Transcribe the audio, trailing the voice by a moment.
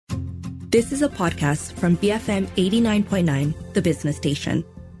This is a podcast from BFM 89.9, the business station.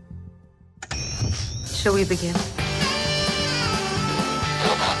 Shall we begin?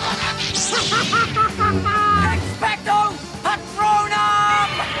 Expecto Patronum!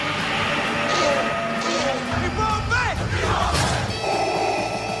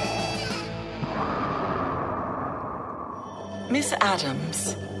 Miss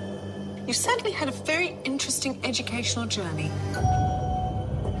Adams, you certainly had a very interesting educational journey.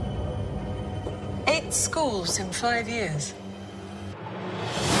 8 schools in 5 years.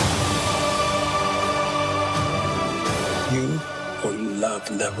 You will love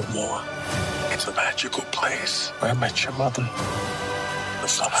Nevermore. It's a magical place where I met your mother. The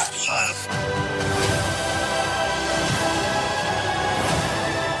summer of love.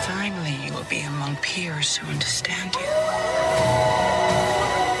 Finally, you will be among peers who understand you.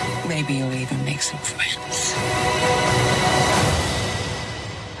 Maybe you'll even make some friends.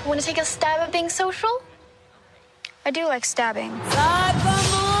 Want to take a stab at being social? I do like stabbing.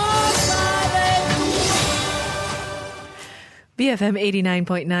 BFM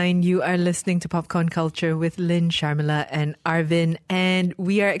 89.9, you are listening to Popcorn Culture with Lynn, Sharmila and Arvin. And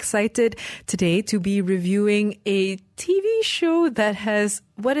we are excited today to be reviewing a TV show that has,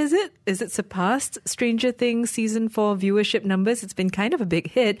 what is it? Is it surpassed Stranger Things Season 4 viewership numbers? It's been kind of a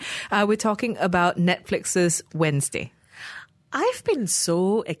big hit. We're talking about Netflix's Wednesday. I've been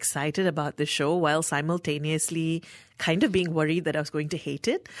so excited about the show while simultaneously kind of being worried that I was going to hate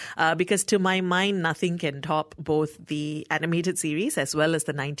it because to my mind, nothing can top both the animated series as well as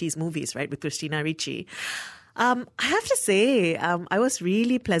the 90s movies, right, with Christina Ricci. I have to say, I was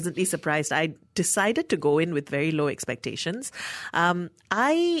really pleasantly surprised. I decided to go in with very low expectations.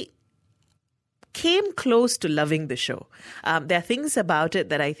 I came close to loving the show. There are things about it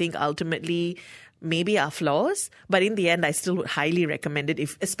that I think ultimately maybe are flaws, but in the end, I still would highly recommend it,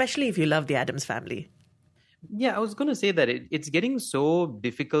 especially if you love the Addams Family. Yeah, I was going to say that it's getting so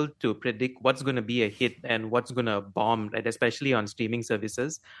difficult to predict what's going to be a hit and what's going to bomb, right? Especially on streaming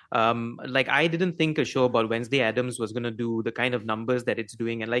services. I didn't think a show about Wednesday Addams was going to do the kind of numbers that it's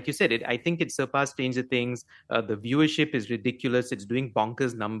doing. And like you said, I think it surpassed Stranger Things. The viewership is ridiculous. It's doing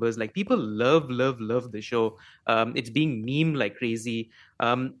bonkers numbers. Like people love the show. It's being memed like crazy.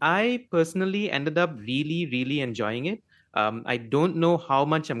 I personally ended up really, really enjoying it. I don't know how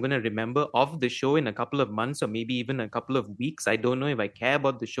much I'm going to remember of the show in a couple of months or maybe even a couple of weeks. I don't know if I care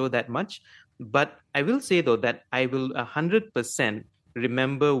about the show that much. But I will say, though, that I will 100%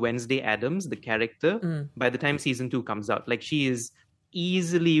 remember Wednesday Addams, the character, by the time season 2 comes out. Like, she is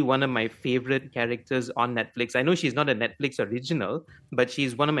easily one of my favorite characters on Netflix. I know she's not a Netflix original, but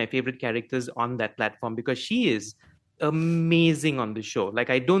she's one of my favorite characters on that platform because she is amazing on the show. Like,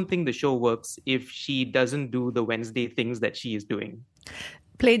 I don't think the show works if she doesn't do the Wednesday things that she is doing.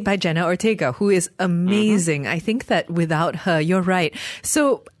 Played by Jenna Ortega, who is amazing. I think that without her, you're right.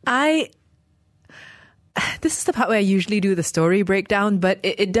 So this is the part where I usually do the story breakdown, but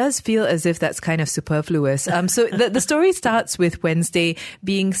it does feel as if that's kind of superfluous. So the story starts with Wednesday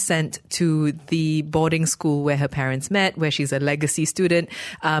being sent to the boarding school where her parents met, where she's a legacy student,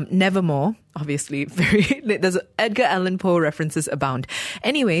 Nevermore. Obviously, there's Edgar Allan Poe references abound.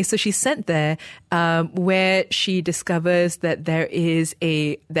 Anyway, so she's sent there, where she discovers that there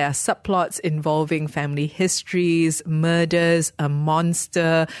are subplots involving family histories, murders, a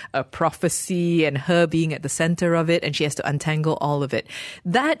monster, a prophecy, and her being at the center of it, and she has to untangle all of it.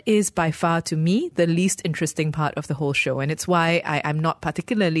 That is by far, to me, the least interesting part of the whole show, and it's why I'm not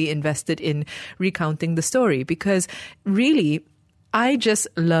particularly invested in recounting the story, because really, I just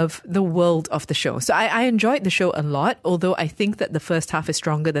love the world of the show. So I enjoyed the show a lot, although I think that the first half is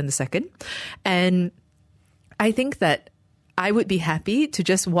stronger than the second. And I think that I would be happy to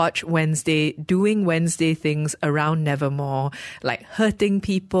just watch Wednesday doing Wednesday things around Nevermore, like hurting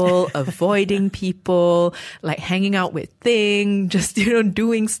people, avoiding people, like hanging out with Thing, just,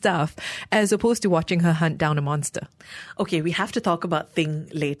 doing stuff, as opposed to watching her hunt down a monster. Okay, we have to talk about Thing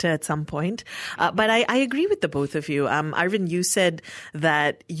later at some point. But I agree with the both of you. Arvin, you said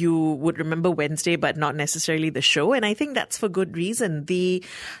that you would remember Wednesday, but not necessarily the show. And I think that's for good reason. The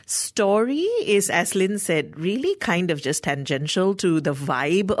story is, as Lynn said, really kind of just tangential to the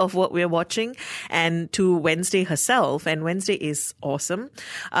vibe of what we're watching and to Wednesday herself. And Wednesday is awesome.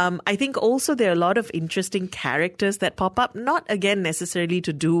 I think also there are a lot of interesting characters that pop up, not again necessarily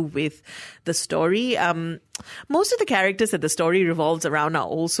to do with the story. Most of the characters that the story revolves around are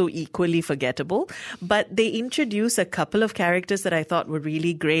also equally forgettable, but they introduce a couple of characters that I thought were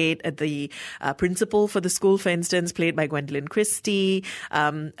really great. The principal for the school, for instance, played by Gwendolyn Christie,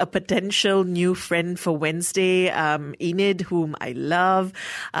 a potential new friend for Wednesday, Enid, Ed, whom I love.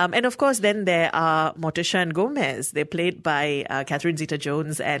 And of course, then there are Morticia and Gomez. They're played by Catherine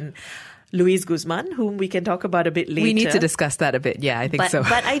Zeta-Jones and Luis Guzman, whom we can talk about a bit later. We need to discuss that a bit. Yeah, I think so.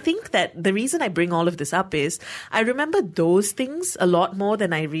 But I think that the reason I bring all of this up is I remember those things a lot more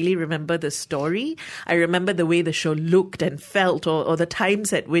than I really remember the story. I remember the way the show looked and felt, or the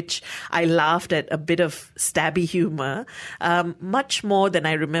times at which I laughed at a bit of stabby humor, much more than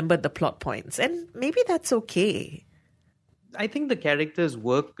I remember the plot points. And maybe that's okay. I think the characters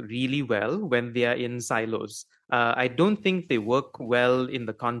work really well when they are in silos. I don't think they work well in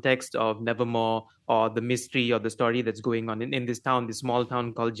the context of Nevermore or the mystery or the story that's going on in this town, this small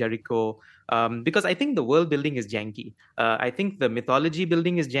town called Jericho, because I think the world building is janky. I think the mythology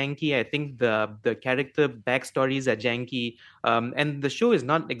building is janky. I think the character backstories are janky. And the show is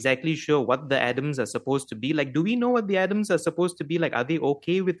not exactly sure what the Addams are supposed to be. Like, do we know what the Addams are supposed to be? Like, are they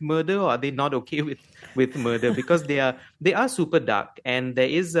okay with murder or are they not okay with murder? Because they are super dark, and there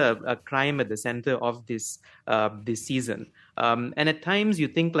is a crime at the center of this season. And at times you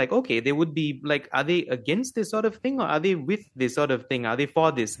think like, okay, they would be like, are they against this sort of thing or are they with this sort of thing? Are they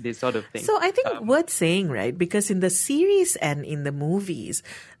for this sort of thing? So I think worth saying, right? Because in the series and in the movies,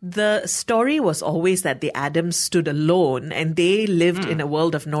 the story was always that the Addams stood alone and they lived in a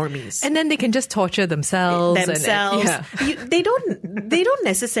world of normies. And then they can just torture themselves. They don't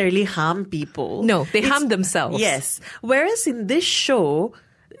necessarily harm people. No, they harm themselves. Yes. Whereas in this show,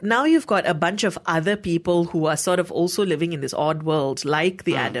 now you've got a bunch of other people who are sort of also living in this odd world, like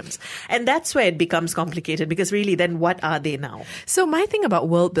the Addams. And that's where it becomes complicated, because really then what are they now? So my thing about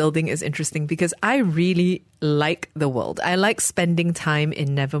world building is interesting because I really like the world. I like spending time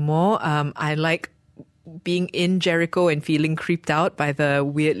in Nevermore. I like being in Jericho and feeling creeped out by the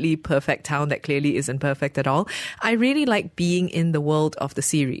weirdly perfect town that clearly isn't perfect at all. I really like being in the world of the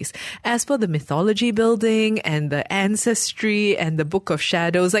series. As for the mythology building and the ancestry and the Book of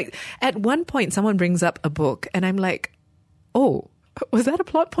Shadows, like at one point someone brings up a book and I'm like, oh, was that a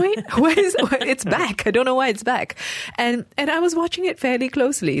plot point? It's back. I don't know why it's back. And I was watching it fairly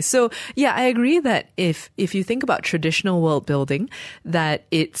closely. So yeah, I agree that if you think about traditional world building, that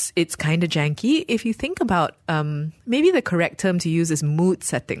it's kind of janky. If you think about maybe the correct term to use is mood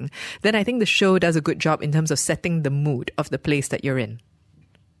setting, then I think the show does a good job in terms of setting the mood of the place that you're in.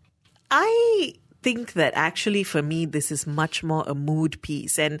 I think that actually for me this is much more a mood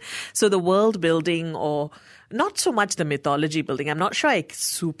piece. And so the world building, or not so much the mythology building, I'm not sure I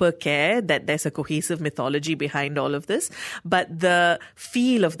super care that there's a cohesive mythology behind all of this, but the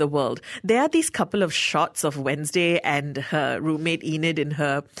feel of the world. There are these couple of shots of Wednesday and her roommate Enid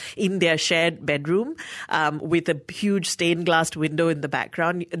in their shared bedroom, with a huge stained glass window in the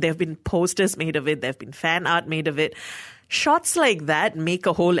background. There have been posters made of it. There have been fan art made of it. Shots like that make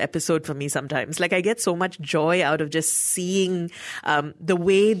a whole episode for me sometimes. Like, I get so much joy out of just seeing the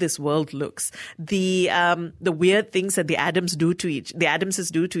way this world looks, the weird things that the Addamses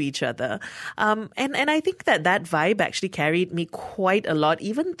do to each other, and I think that vibe actually carried me quite a lot,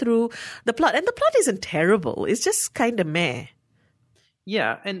 even through the plot. And the plot isn't terrible; it's just kind of meh.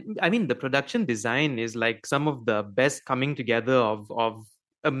 Yeah, and I mean the production design is like some of the best coming together of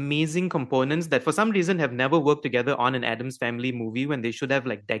amazing components that for some reason have never worked together on an Addams Family movie when they should have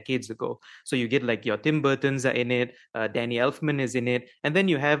like decades ago. So you get like your Tim Burtons are in it, Danny Elfman is in it, and then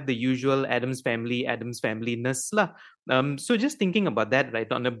you have the usual Addams Family-ness. So just thinking about that,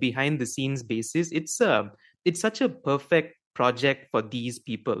 right, on a behind the scenes basis, it's such a perfect project for these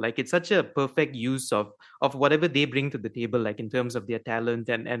people. Like, it's such a perfect use of whatever they bring to the table, like in terms of their talent,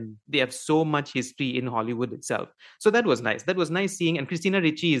 and they have so much history in Hollywood itself. So that was nice. That was nice seeing. And Christina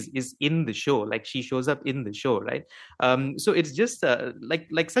Ricci is in the show. Like, she shows up in the show, right? So it's just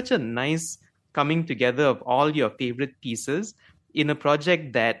like such a nice coming together of all your favorite pieces in a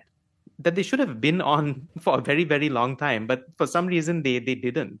project that they should have been on for a very, very long time. But for some reason, they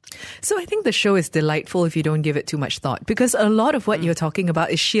didn't. So I think the show is delightful if you don't give it too much thought, because a lot of what you're talking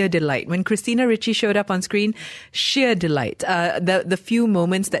about is sheer delight. When Christina Ricci showed up on screen, sheer delight. The few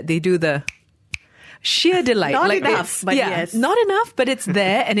moments that they do the sheer delight. Not enough, but yes. Not enough, but it's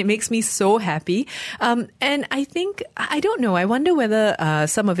there and it makes me so happy. And I think, I don't know, I wonder whether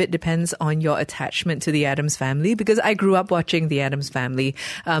some of it depends on your attachment to the Addams Family, because I grew up watching the Addams Family.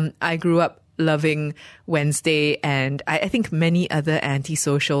 I grew up loving Wednesday, and I think many other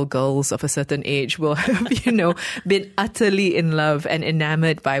antisocial girls of a certain age will have, been utterly in love and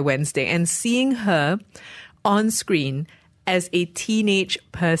enamored by Wednesday. And seeing her on screen as a teenage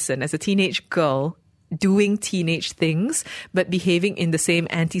person, as a teenage girl, doing teenage things, but behaving in the same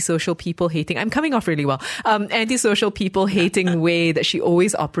antisocial people hating, I'm coming off really well, antisocial people hating way that she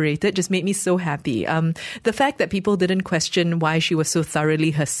always operated just made me so happy. The fact that people didn't question why she was so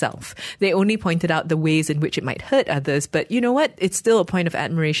thoroughly herself. They only pointed out the ways in which it might hurt others. But you know what? It's still a point of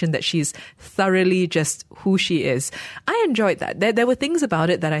admiration that she's thoroughly just who she is. I enjoyed that. There were things about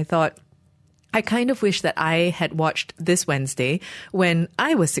it that I thought, I kind of wish that I had watched this Wednesday when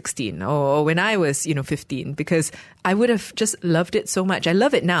I was 16 or when I was, 15, because I would have just loved it so much. I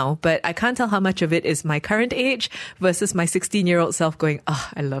love it now, but I can't tell how much of it is my current age versus my 16-year-old self going,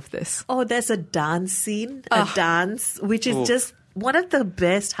 I love this. Oh, there's a dance scene, a dance, which is just one of the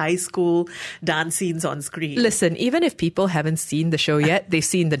best high school dance scenes on screen. Listen, even if people haven't seen the show yet, they've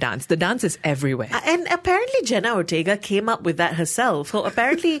seen the dance. The dance is everywhere. And apparently Jenna Ortega came up with that herself. So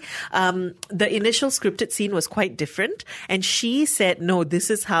apparently the initial scripted scene was quite different. And she said, no, this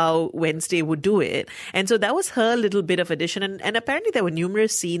is how Wednesday would do it. And so that was her little bit of addition. And apparently there were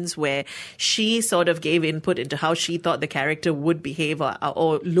numerous scenes where she sort of gave input into how she thought the character would behave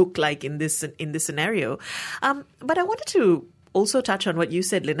or look like in this scenario. But I wanted to also touch on what you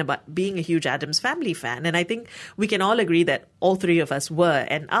said, Lynn, about being a huge Addams Family fan. And I think we can all agree that all three of us were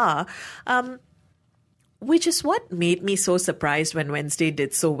and are, which is what made me so surprised when Wednesday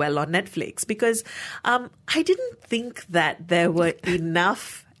did so well on Netflix, because I didn't think that there were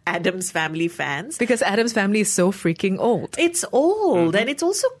enough Addams Family fans. Because Addams Family is so freaking old. It's old, and it's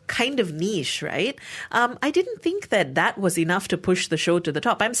also kind of niche, right? I didn't think that was enough to push the show to the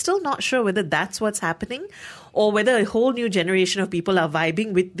top. I'm still not sure whether that's what's happening or whether a whole new generation of people are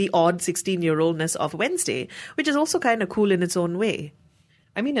vibing with the odd 16-year-oldness of Wednesday, which is also kind of cool in its own way.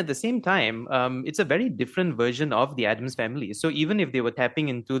 I mean, at the same time, it's a very different version of the Addams Family. So even if they were tapping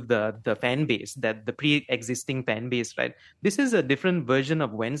into the fan base, that the pre-existing fan base, right? This is a different version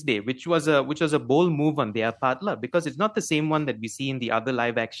of Wednesday, which was a bold move on their part, because it's not the same one that we see in the other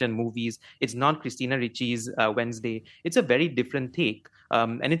live action movies. It's not Christina Ricci's Wednesday. It's a very different take,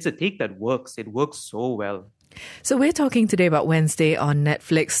 and it's a take that works. It works so well. So we're talking today about Wednesday on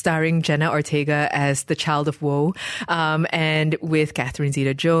Netflix, starring Jenna Ortega as the Child of Woe, and with Catherine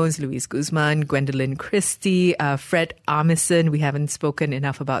Zeta-Jones, Luis Guzman, Gwendolyn Christie, Fred Armisen. We haven't spoken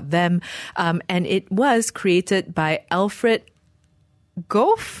enough about them. And it was created by Alfred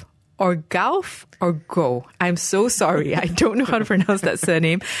Gough or Gough or Go. I'm so sorry. I don't know how to pronounce that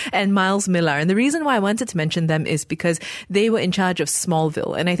surname. And Miles Millar. And the reason why I wanted to mention them is because they were in charge of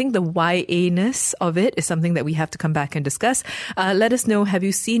Smallville. And I think the YA-ness of it is something that we have to come back and discuss. Let us know, have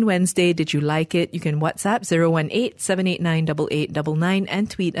you seen Wednesday? Did you like it? You can WhatsApp 018-789-8899 and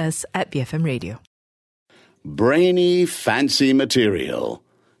tweet us at BFM Radio. Brainy, fancy material.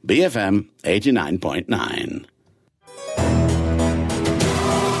 BFM 89.9.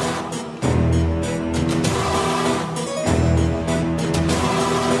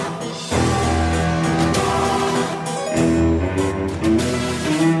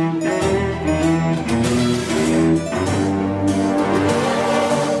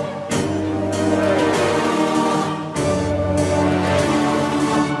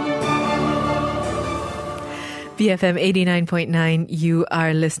 BFM 89.9, you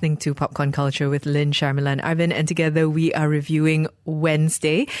are listening to Popcorn Culture with Lynn, Sharmila and Arvin, and together we are reviewing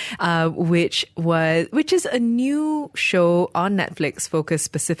Wednesday, which is a new show on Netflix focused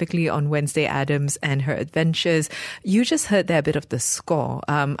specifically on Wednesday Addams and her adventures. You just heard there a bit of the score.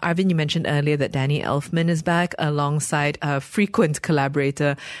 Arvin, you mentioned earlier that Danny Elfman is back alongside a frequent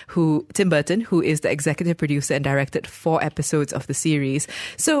collaborator Tim Burton, who is the executive producer and directed 4 episodes of the series.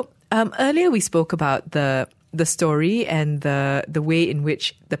 So earlier we spoke about the story and the way in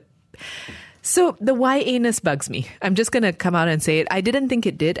which So the YA-ness bugs me. I'm just going to come out and say it. I didn't think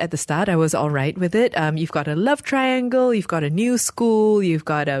it did at the start. I was all right with it. You've got a love triangle, you've got a new school, you've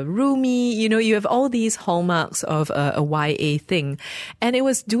got a roomie, you have all these hallmarks of a YA thing. And it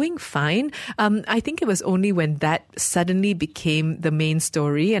was doing fine. I think it was only when that suddenly became the main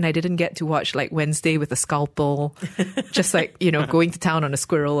story and I didn't get to watch like Wednesday with a scalpel, just like, going to town on a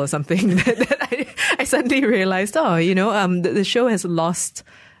squirrel or something that I suddenly realized, the show has lost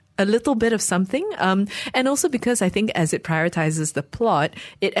a little bit of something. And also because I think as it prioritizes the plot,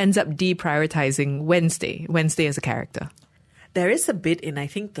 it ends up deprioritizing Wednesday as a character. There is a bit in, I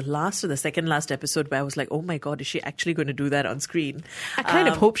think, the last or the second last episode where I was like, oh my God, is she actually going to do that on screen? I kind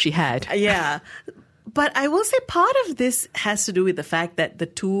of hope she had. Yeah. But I will say part of this has to do with the fact that the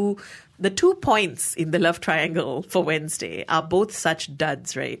two the 2 points in the love triangle for Wednesday are both such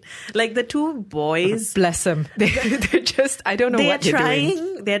duds, right? Like the two boys. Bless them. They're just, I don't know what they're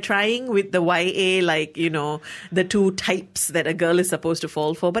doing. They're trying with the YA, like, the two types that a girl is supposed to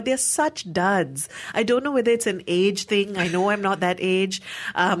fall for, but they're such duds. I don't know whether it's an age thing. I know I'm not that age.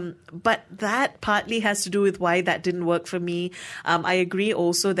 But that partly has to do with why that didn't work for me. I agree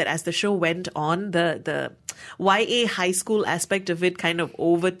also that as the show went on, the YA high school aspect of it kind of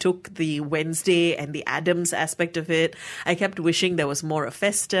overtook the Wednesday and the Addams aspect of it. I kept wishing there was more of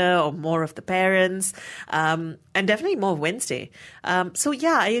Fester or more of the parents, and definitely more of Wednesday. So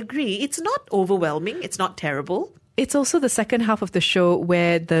yeah, I agree. It's not overwhelming. It's not terrible. It's also the second half of the show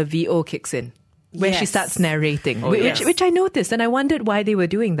where the VO kicks in. Where she starts narrating, which I noticed, and I wondered why they were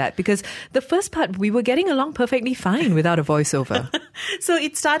doing that, because the first part we were getting along perfectly fine without a voiceover. So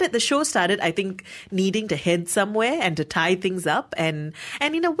the show started, I think, needing to head somewhere and to tie things up, and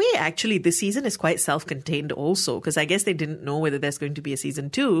in a way, actually, this season is quite self-contained also, because I guess they didn't know whether there's going to be a season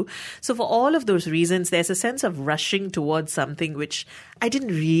 2. So for all of those reasons, there's a sense of rushing towards something which I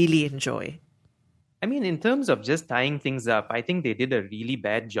didn't really enjoy. I mean, in terms of just tying things up, I think they did a really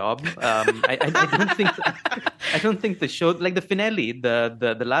bad job. I don't think the show, like the finale,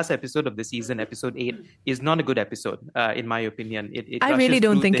 the last episode of the season, episode 8, is not a good episode, in my opinion. I really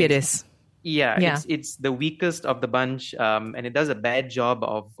don't think it is. Yeah. It's the weakest of the bunch, and it does a bad job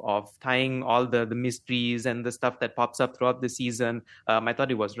of tying all the mysteries and the stuff that pops up throughout the season. I thought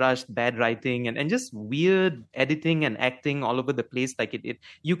it was rushed, bad writing, and just weird editing and acting all over the place. Like it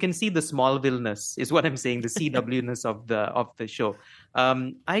you can see the Smallville-ness is what I'm saying, the CW-ness of the show.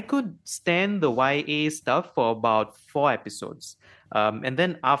 I could stand the YA stuff for about 4 episodes. And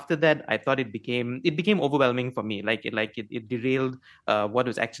then after that, I thought it became overwhelming for me. Like it derailed what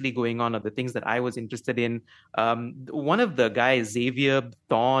was actually going on, or the things that I was interested in. One of the guys, Xavier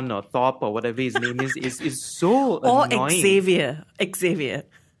Thorne or Thorpe or whatever his name is so annoying. Or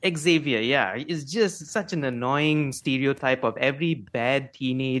Xavier, yeah, is just such an annoying stereotype of every bad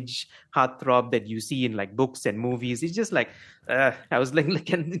teenage heartthrob that you see in like books and movies. It's just like, I was like,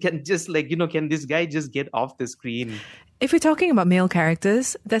 can this guy just get off the screen? If we're talking about male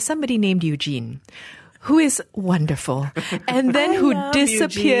characters, there's somebody named Eugene, who is wonderful, and then who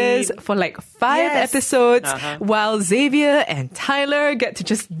disappears Eugene for like 5 episodes, while Xavier and Tyler get to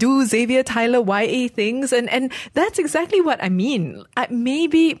just do Xavier-Tyler YA things, and that's exactly what I mean.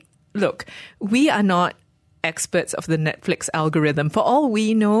 Look, we are not experts of the Netflix algorithm. For all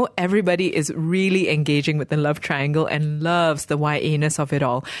we know, everybody is really engaging with the love triangle and loves the YA-ness of it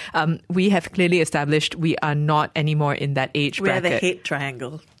all. We have clearly established we are not anymore in that age bracket. We're the hate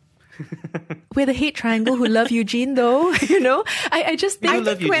triangle. We're the hate triangle who love Eugene, though. I just think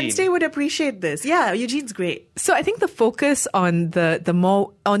I think Wednesday would appreciate this. Yeah, Eugene's great. So I think the focus on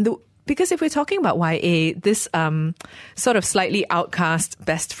because if we're talking about YA, this sort of slightly outcast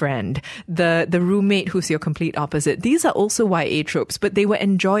best friend, the roommate who's your complete opposite, these are also YA tropes, but they were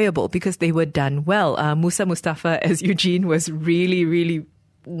enjoyable because they were done well. Musa Mustafa as Eugene was really, really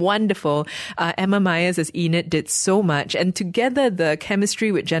wonderful. Emma Myers as Enid did so much, and together the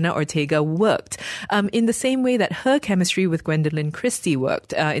chemistry with Jenna Ortega worked in the same way that her chemistry with Gwendolyn Christie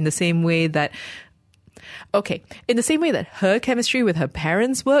worked, in the same way that her chemistry with her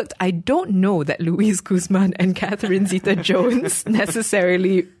parents worked. I don't know that Luis Guzman and Catherine Zeta-Jones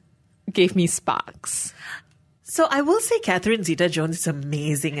necessarily gave me sparks. So I will say Catherine Zeta-Jones is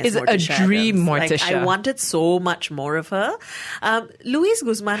amazing as Morticia Is a dream Adams. Morticia. I wanted so much more of her. Luis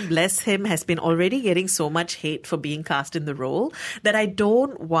Guzman, bless him, has been already getting so much hate for being cast in the role that I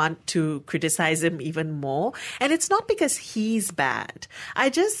don't want to criticize him even more. And it's not because he's bad. I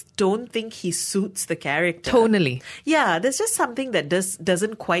just don't think he suits the character. Tonally. Yeah, there's just something that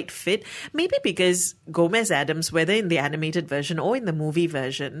doesn't quite fit. Maybe because Gomez Addams, whether in the animated version or in the movie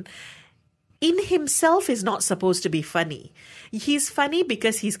version, in himself is not supposed to be funny. He's funny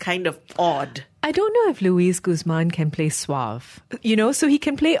because he's kind of odd. I don't know if Luis Guzman can play suave, so he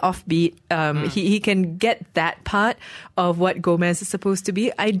can play offbeat. He can get that part of what Gomez is supposed to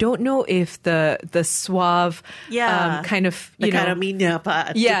be. I don't know if the suave, kind of, the Carmina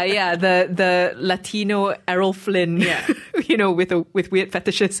part. Yeah, the Latino Errol Flynn, with weird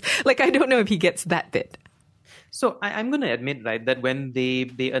fetishes. Like, I don't know if he gets that bit. So I'm going to admit, right, that when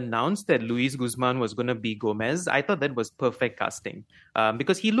they announced that Luis Guzman was going to be Gomez, I thought that was perfect casting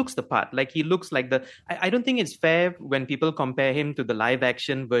because he looks the part. Like, he looks like I don't think it's fair when people compare him to the live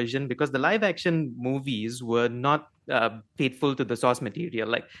action version, because the live action movies were not faithful to the source material.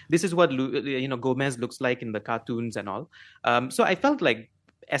 Like, this is what Gomez looks like in the cartoons and all. So I felt like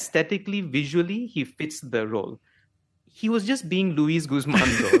aesthetically, visually, he fits the role. he was just being Luis Guzman,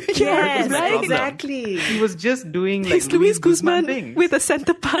 though. Yes, Right? exactly. He was just doing like He's Luis Guzman things. with a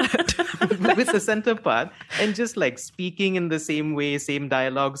center part. With the center part, and just like speaking in the same way, same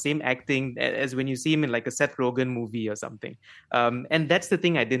dialogue, same acting as when you see him in like a Seth Rogen movie or something. And that's the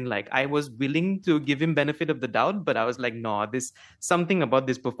thing I didn't like. I was willing to give him benefit of the doubt, but I was like, no, this something about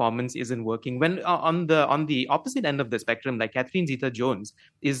this performance isn't working. When on the opposite end of the spectrum, like Catherine Zeta-Jones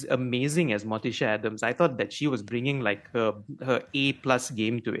is amazing as Morticia Addams. I thought that she was bringing like her A+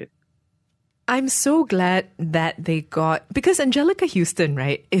 game to it. I'm so glad that they got, because Angelica Houston,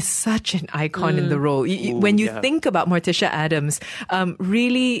 right, is such an icon in the role. When you think about Morticia Addams,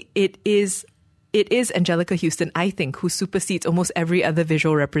 really it is Angelica Houston, I think, who supersedes almost every other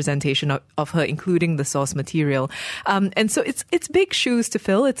visual representation of her, including the source material. And so it's big shoes to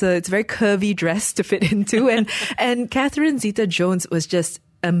fill. It's a very curvy dress to fit into. And Catherine Zeta-Jones was just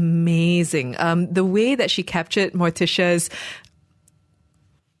amazing. The way that she captured Morticia's,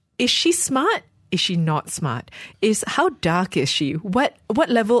 is she smart? Is she not smart? How dark is she? What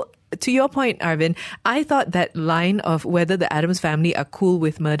level? To your point, Arvin, I thought that line of whether the Addams family are cool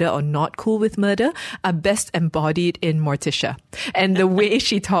with murder or not cool with murder are best embodied in Morticia. And the way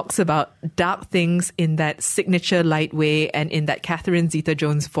she talks about dark things in that signature light way and in that Catherine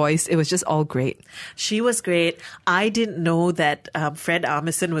Zeta-Jones voice, it was just all great. She was great. I didn't know that Fred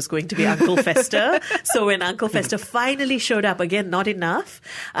Armisen was going to be Uncle Fester. So when Uncle Fester finally showed up, again, not enough.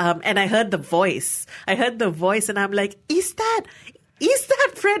 And I heard the voice. And I'm like, is that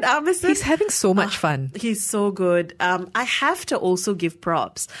Fred Armisen? He's having so much fun. He's so good. I have to also give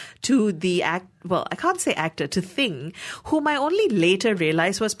props to the I can't say actor, to Thing, whom I only later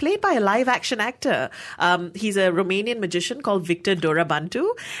realized was played by a live action actor. He's a Romanian magician called Victor Dorabantu.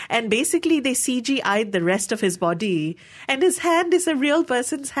 And basically they CGI'd the rest of his body. And his hand is a real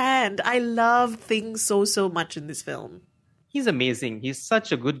person's hand. I love Thing so much in this film. He's amazing. He's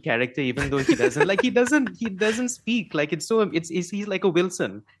such a good character, even though he doesn't speak. Like he's like a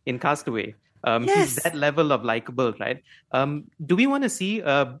Wilson in Castaway. He's that level of likable, right? Do we want to see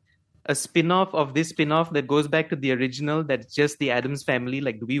a spin-off of this spin-off that goes back to the original, that's just the Addams family?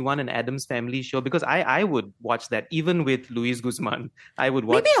 Like, do we want an Addams family show? Because I would watch that, even with Luis Guzman. I would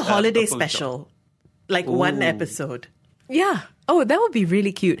watch maybe a holiday full special, like one episode. Yeah. Oh, that would be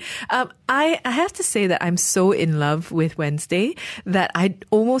really cute. I have to say that I'm so in love with Wednesday that I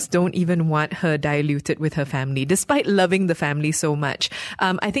almost don't even want her diluted with her family, despite loving the family so much.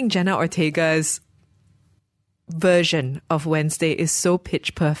 I think Jenna Ortega's version of Wednesday is so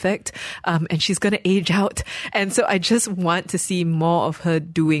pitch perfect, and she's going to age out. And so I just want to see more of her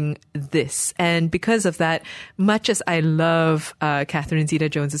doing this. And because of that, much as I love Catherine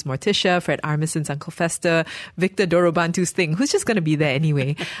Zeta-Jones' Morticia, Fred Armisen's Uncle Fester, Victor Dorobantu's Thing, who's just going to be there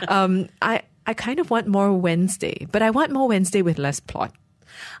anyway, I kind of want more Wednesday, but I want more Wednesday with less plot.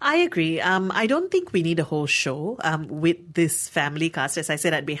 I agree. I don't think we need a whole show with this family cast. As I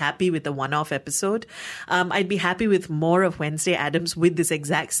said, I'd be happy with the one-off episode. I'd be happy with more of Wednesday Addams with this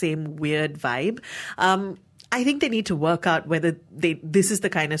exact same weird vibe. I think they need to work out whether this is the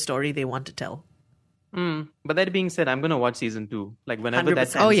kind of story they want to tell. But that being said, I'm going to watch season 2. Like whenever 100%.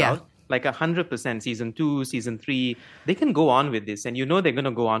 That comes out. Like 100%, season 2, season 3, they can go on with this. And you know they're going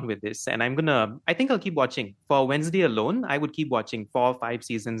to go on with this. And I think I'll keep watching. For Wednesday alone, I would keep watching. 4 or 5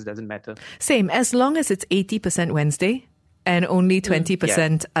 seasons, doesn't matter. Same, as long as it's 80% Wednesday and only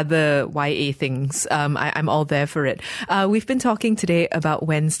 20% other YA things. I'm all there for it. We've been talking today about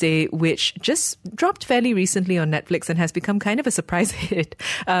Wednesday, which just dropped fairly recently on Netflix and has become kind of a surprise hit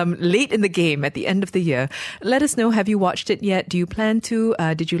late in the game at the end of the year. Let us know, have you watched it yet? Do you plan to?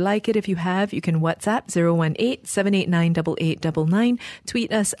 Did you like it? If you have, you can WhatsApp 018-789-8899,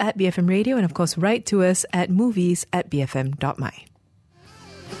 tweet us at BFM Radio, and of course write to us at movies@bfm.my.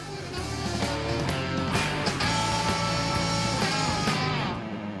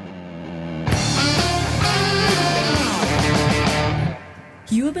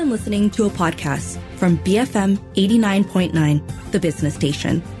 You have been listening to a podcast from BFM 89.9, the business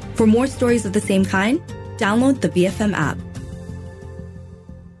station. For more stories of the same kind, download the BFM app.